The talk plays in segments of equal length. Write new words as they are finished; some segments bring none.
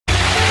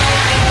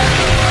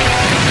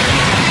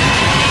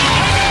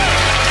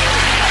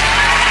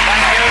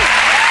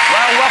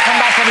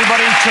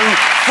to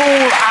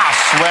Fool Us,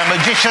 where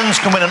magicians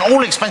can win an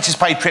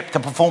all-expenses-paid trip to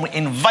perform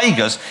in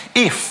Vegas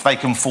if they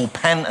can fool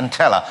Penn and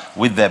Teller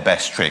with their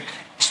best trick.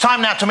 It's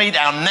time now to meet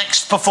our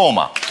next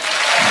performer.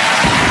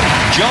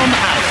 John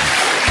Allen.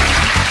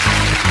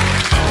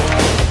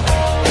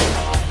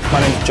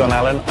 My name's John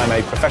Allen. I'm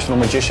a professional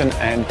magician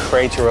and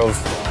creator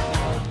of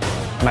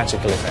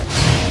magical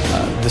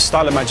effects. The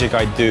style of magic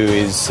I do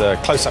is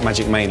close-up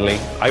magic mainly.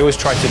 I always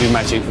try to do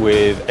magic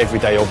with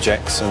everyday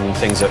objects and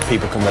things that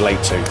people can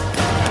relate to.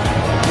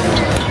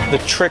 The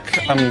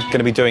trick I'm going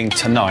to be doing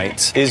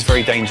tonight is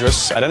very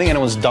dangerous. I don't think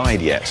anyone's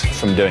died yet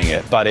from doing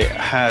it, but it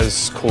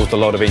has caused a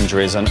lot of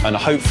injuries, and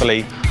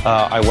hopefully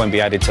I won't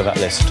be added to that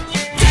list.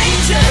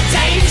 Danger,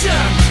 danger!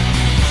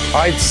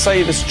 I'd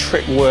say this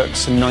trick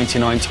works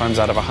 99 times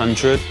out of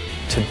 100.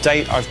 To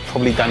date, I've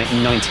probably done it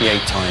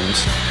 98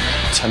 times.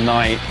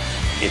 Tonight,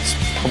 it's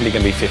probably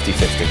going to be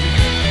 50-50.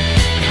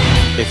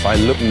 If I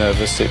look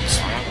nervous, it's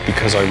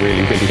because I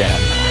really, really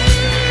am.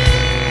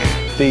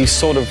 The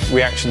sort of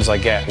reactions I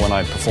get when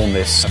I perform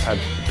this, I've had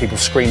people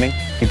screaming,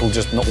 people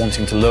just not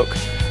wanting to look,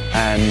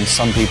 and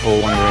some people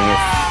wondering if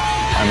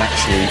I'm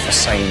actually a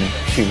sane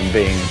human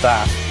being.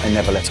 That I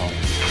never let on.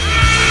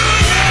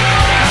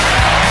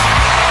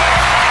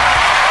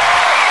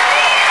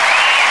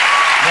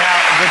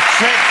 The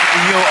trick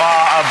you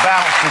are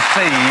about to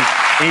see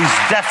is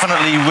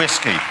definitely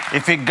risky.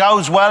 If it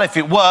goes well, if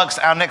it works,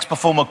 our next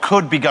performer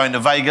could be going to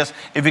Vegas.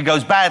 If it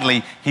goes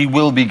badly, he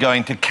will be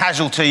going to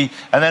Casualty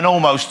and then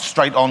almost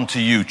straight on to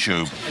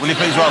YouTube. Will you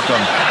please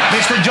welcome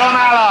Mr. John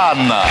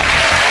Allen?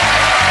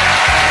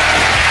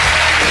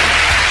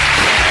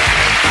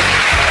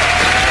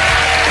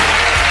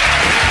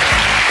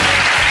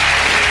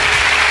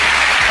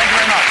 Thank you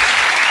very much.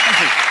 Thank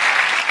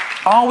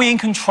you. Are we in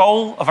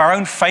control of our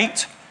own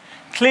fate?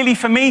 Clearly,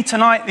 for me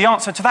tonight, the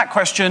answer to that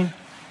question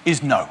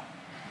is no.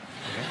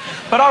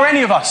 But are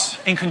any of us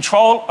in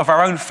control of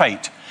our own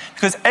fate?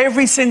 Because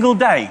every single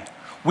day,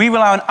 we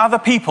rely on other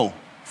people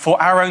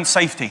for our own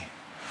safety.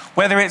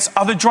 Whether it's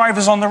other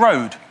drivers on the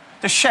road,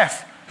 the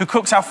chef who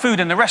cooks our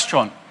food in the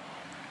restaurant,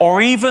 or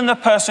even the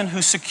person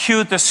who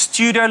secured the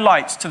studio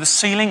lights to the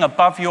ceiling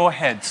above your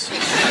heads.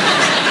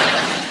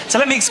 So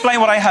let me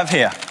explain what I have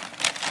here.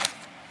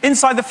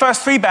 Inside the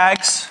first 3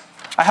 bags,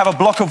 I have a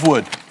block of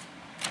wood.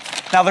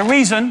 Now, the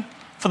reason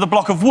for the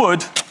block of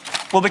wood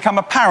will become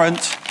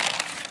apparent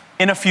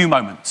in a few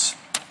moments.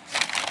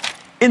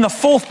 In the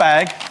 4th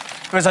bag,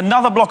 there is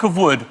another block of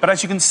wood, but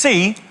as you can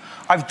see,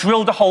 I've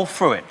drilled a hole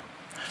through it.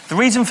 The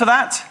reason for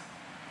that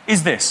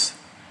is this: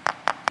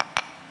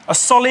 a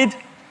solid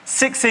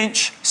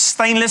 6-inch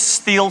stainless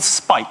steel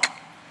spike.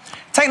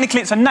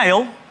 Technically, it's a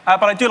nail,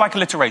 but I do like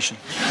alliteration.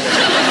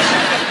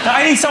 Now,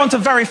 I need someone to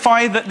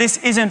verify that this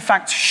is in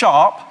fact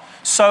sharp.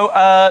 So,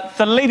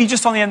 the lady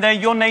just on the end there,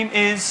 your name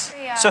is?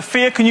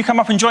 Sophia. Can you come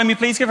up and join me,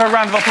 please? Give her a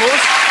round of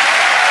applause.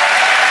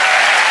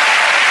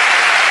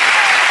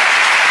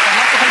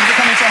 Thank you for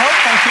coming to help.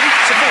 Thank you.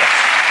 Sophia,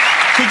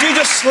 could you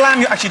just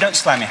slam your... Actually, don't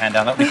slam your hand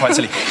down. That would be quite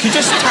silly. Could you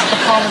just tap the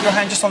palm of your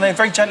hand just on there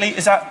very gently?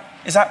 Is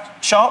that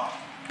sharp?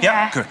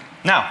 Yeah? Good.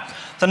 Now,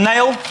 the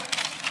nail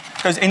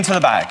goes into the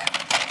bag.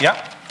 Yeah?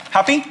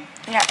 Happy?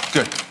 Yeah.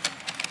 Good.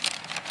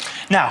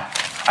 Now,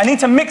 I need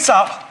to mix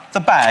up the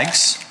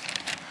bags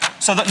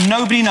so that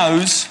nobody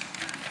knows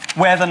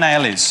where the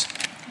nail is.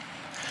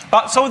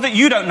 But so that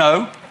you don't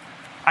know,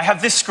 I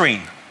have this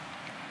screen.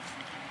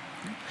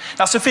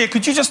 Now, Sophia,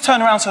 could you just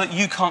turn around so that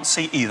you can't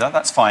see either?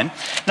 That's fine.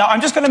 Now, I'm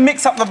just going to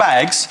mix up the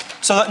bags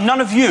so that none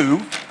of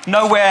you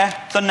know where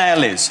the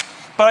nail is.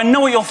 But I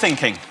know what you're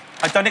thinking.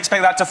 I don't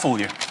expect that to fool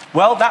you.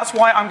 Well, that's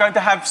why I'm going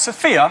to have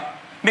Sophia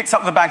mix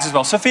up the bags as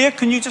well. Sophia,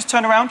 can you just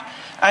turn around?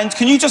 And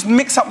can you just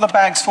mix up the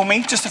bags for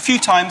me just a few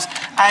times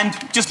and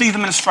just leave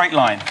them in a straight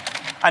line?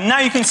 And now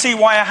you can see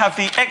why I have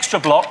the extra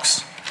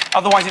blocks.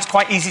 Otherwise, it's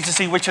quite easy to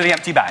see which are the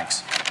empty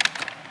bags.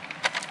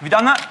 Have you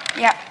done that?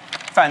 Yeah.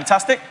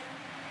 Fantastic.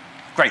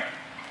 Great.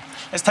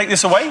 Let's take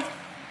this away.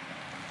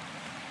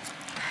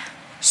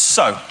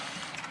 So,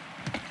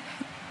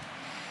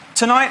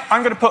 tonight,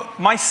 I'm going to put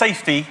my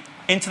safety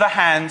into the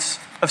hands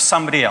of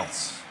somebody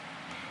else.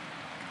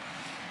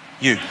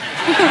 You.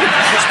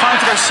 It's time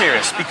to go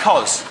serious,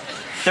 because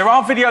there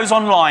are videos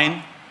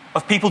online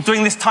of people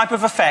doing this type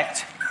of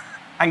effect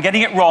and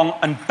getting it wrong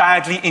and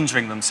badly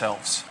injuring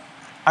themselves.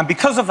 And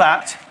because of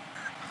that,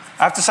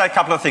 I have to say a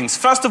couple of things.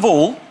 First of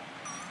all,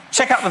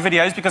 check out the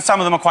videos, because some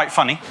of them are quite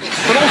funny.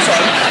 But also,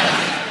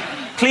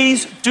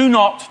 please do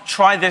not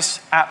try this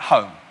at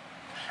home.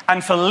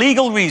 And for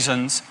legal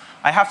reasons,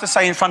 I have to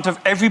say in front of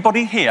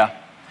everybody here,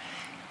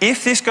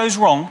 if this goes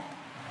wrong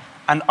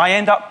and I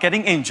end up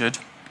getting injured,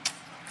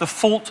 the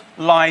fault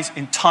lies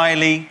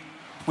entirely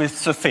with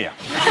Sophia.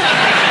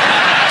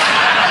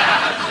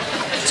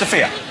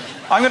 Sophia,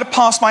 I'm going to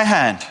pass my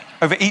hand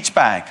over each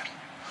bag.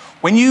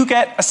 When you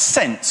get a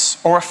sense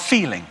or a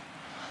feeling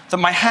that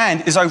my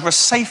hand is over a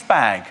safe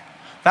bag,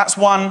 that's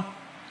one,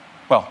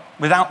 well,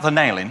 without the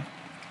nail in,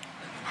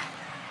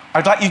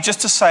 I'd like you just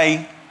to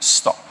say,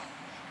 stop.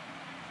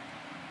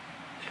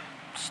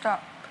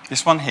 Stop.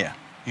 This one here.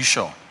 You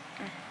sure?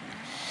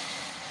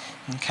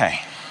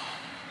 Okay.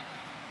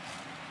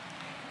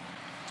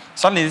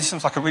 Suddenly, this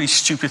seems like a really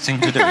stupid thing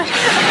to do.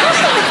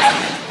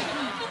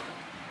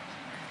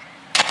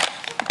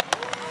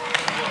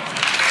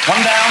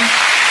 One down.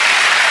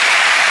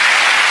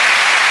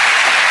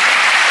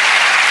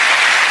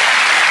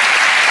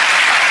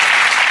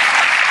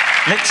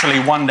 Literally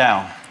one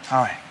down.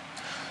 All right.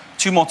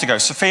 2 more to go.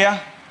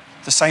 Sophia,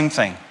 the same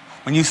thing.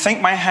 When you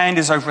think my hand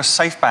is over a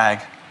safe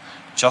bag,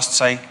 just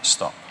say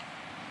stop.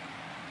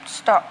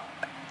 Stop.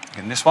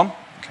 Again, this one.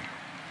 Okay.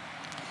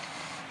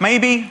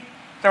 Maybe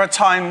there are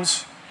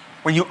times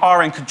when you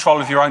are in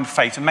control of your own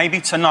fate, and maybe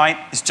tonight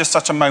is just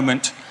such a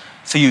moment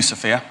for you,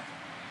 Sophia.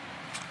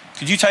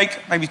 Could you take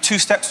maybe 2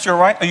 steps to your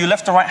right? Are you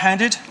left or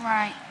right-handed?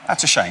 Right.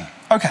 That's a shame.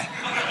 Okay.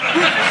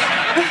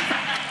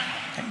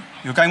 Okay.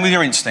 You're going with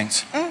your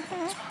instinct. All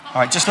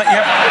right, just let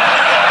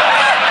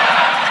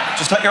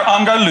your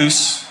arm go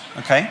loose,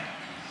 okay?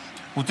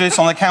 We'll do this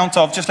on the count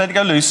of, just let it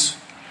go loose.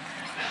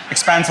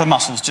 Expand the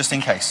muscles, just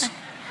in case.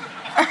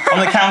 On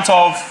the count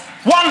of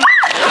 1. Okay.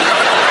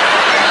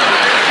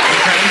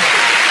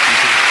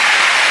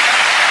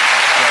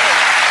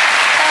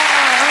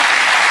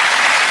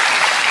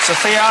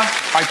 Sophia,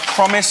 I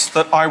promise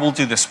that I will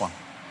do this one.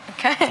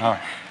 Okay. All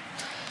right.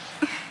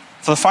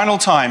 For the final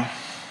time,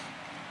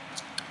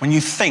 when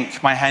you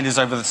think my hand is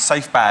over the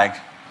safe bag,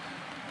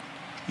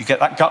 you get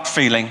that gut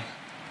feeling,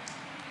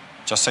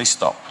 just say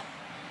stop.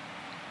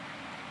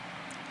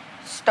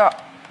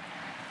 Stop.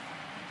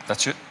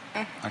 That's it?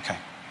 Okay.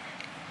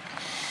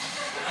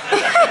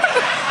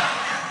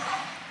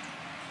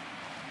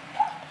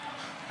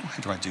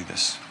 How do I do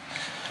this?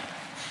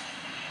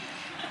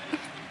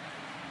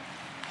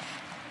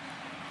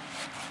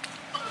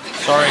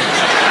 Sorry.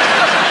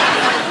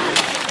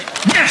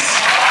 Yes!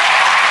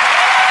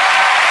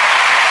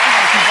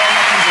 Thank you very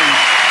much indeed.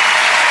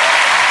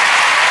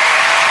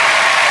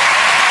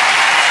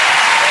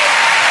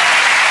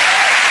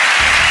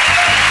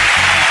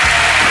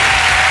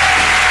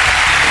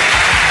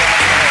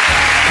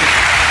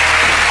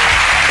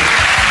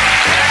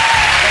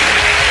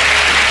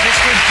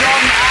 Mr.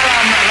 John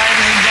Allen,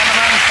 ladies and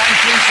gentlemen. Thank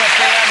you,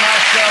 Sophia.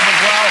 Nice job as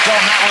well.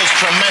 John, that was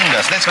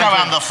tremendous. Let's go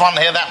around the front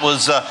here. That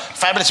was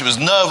fabulous. It was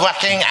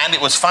nerve-wracking and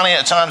it was funny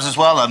at times as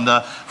well. And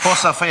poor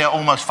Sophia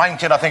almost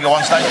fainted, I think, at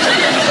one stage. So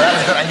that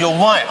was good. And you're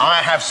right.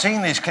 I have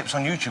seen these clips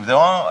on YouTube. There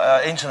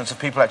are incidents of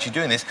people actually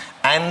doing this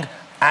and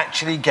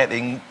actually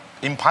getting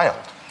impaled.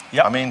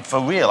 Yep. I mean, for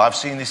real, I've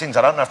seen these things.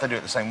 I don't know if they do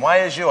it the same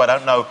way as you. I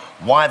don't know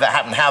why that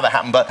happened, how that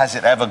happened, but has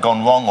it ever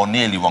gone wrong or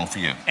nearly wrong for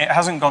you? It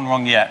hasn't gone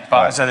wrong yet,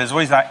 but as I said, there's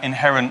always that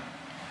inherent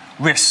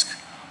risk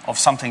of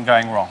something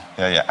going wrong.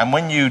 Yeah, yeah. And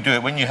when you do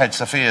it, when you had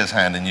Sophia's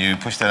hand and you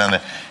pushed it down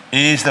there,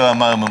 is there a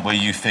moment where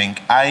you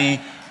think,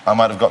 A, I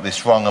might have got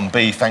this wrong, and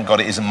B, thank God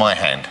it isn't my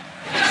hand?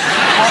 Well,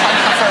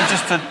 I prefer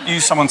just to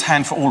use someone's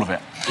hand for all of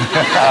it.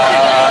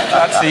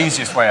 That's the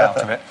easiest way out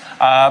of it.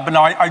 But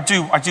no, I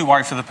do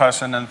worry for the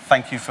person, and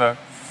thank you for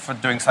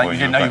doing something you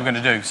didn't know you were going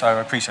to do, so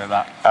I appreciate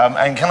that.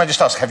 And can I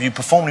just ask, have you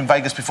performed in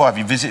Vegas before? Have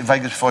you visited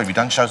Vegas before? Have you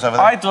done shows over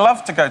there? I'd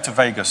love to go to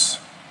Vegas.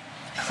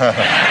 You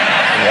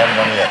haven't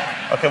done it yet.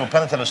 OK, well,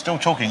 Penn and Teler still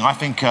talking. I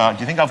think, do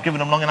you think I've given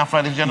them long enough,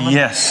 ladies and gentlemen?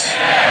 Yes. I think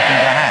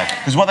I have.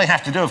 Because what they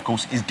have to do, of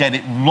course, is get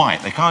it right.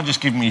 They can't just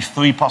give me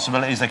 3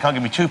 possibilities. They can't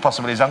give me 2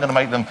 possibilities. I'm going to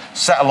make them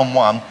settle on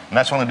 1, and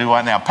that's what I'm going to do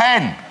right now.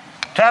 Penn!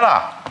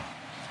 Teler!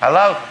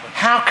 Hello?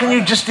 How can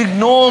you just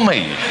ignore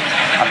me?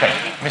 OK,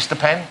 Mr.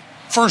 Penn?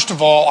 First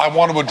of all, I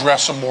want to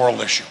address a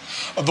moral issue.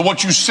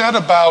 What you said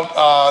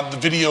about the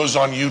videos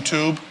on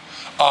YouTube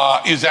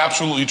is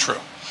absolutely true.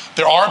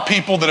 There are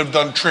people that have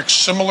done tricks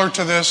similar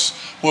to this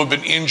who have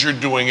been injured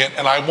doing it,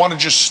 and I want to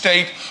just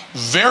state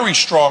very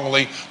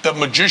strongly that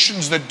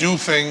magicians that do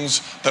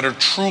things that are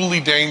truly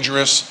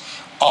dangerous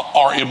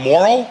are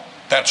immoral.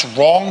 That's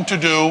wrong to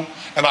do,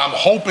 and I'm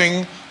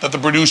hoping that the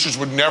producers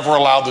would never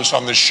allow this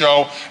on this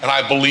show, and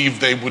I believe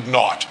they would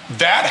not.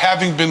 That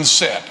having been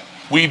said,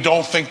 we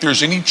don't think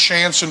there's any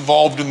chance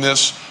involved in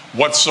this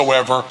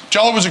whatsoever.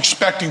 Teler was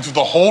expecting through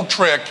the whole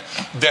trick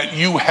that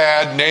you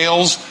had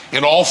nails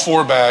in all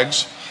 4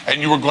 bags and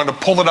you were going to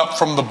pull it up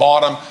from the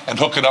bottom and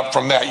hook it up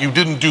from that. You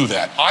didn't do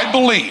that. I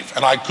believe,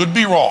 and I could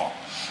be wrong,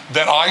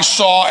 that I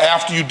saw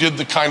after you did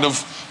the kind of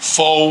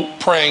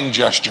faux praying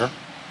gesture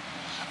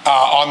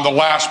on the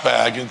last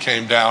bag and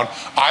came down,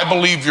 I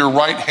believe your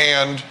right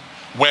hand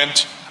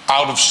went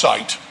out of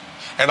sight.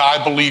 And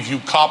I believe you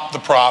copped the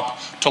prop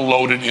to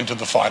load it into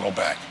the final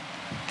bag.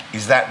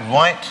 Is that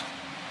right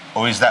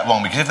or is that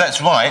wrong? Because if that's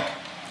right,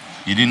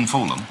 you didn't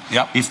fool them.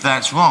 Yep. If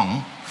that's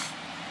wrong,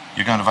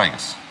 you're going to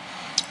Vegas.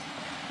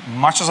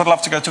 Much as I'd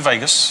love to go to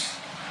Vegas,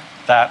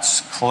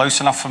 that's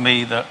close enough for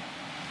me that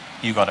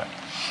you got it.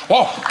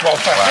 Whoa, well,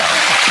 thank you.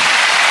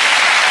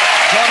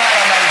 John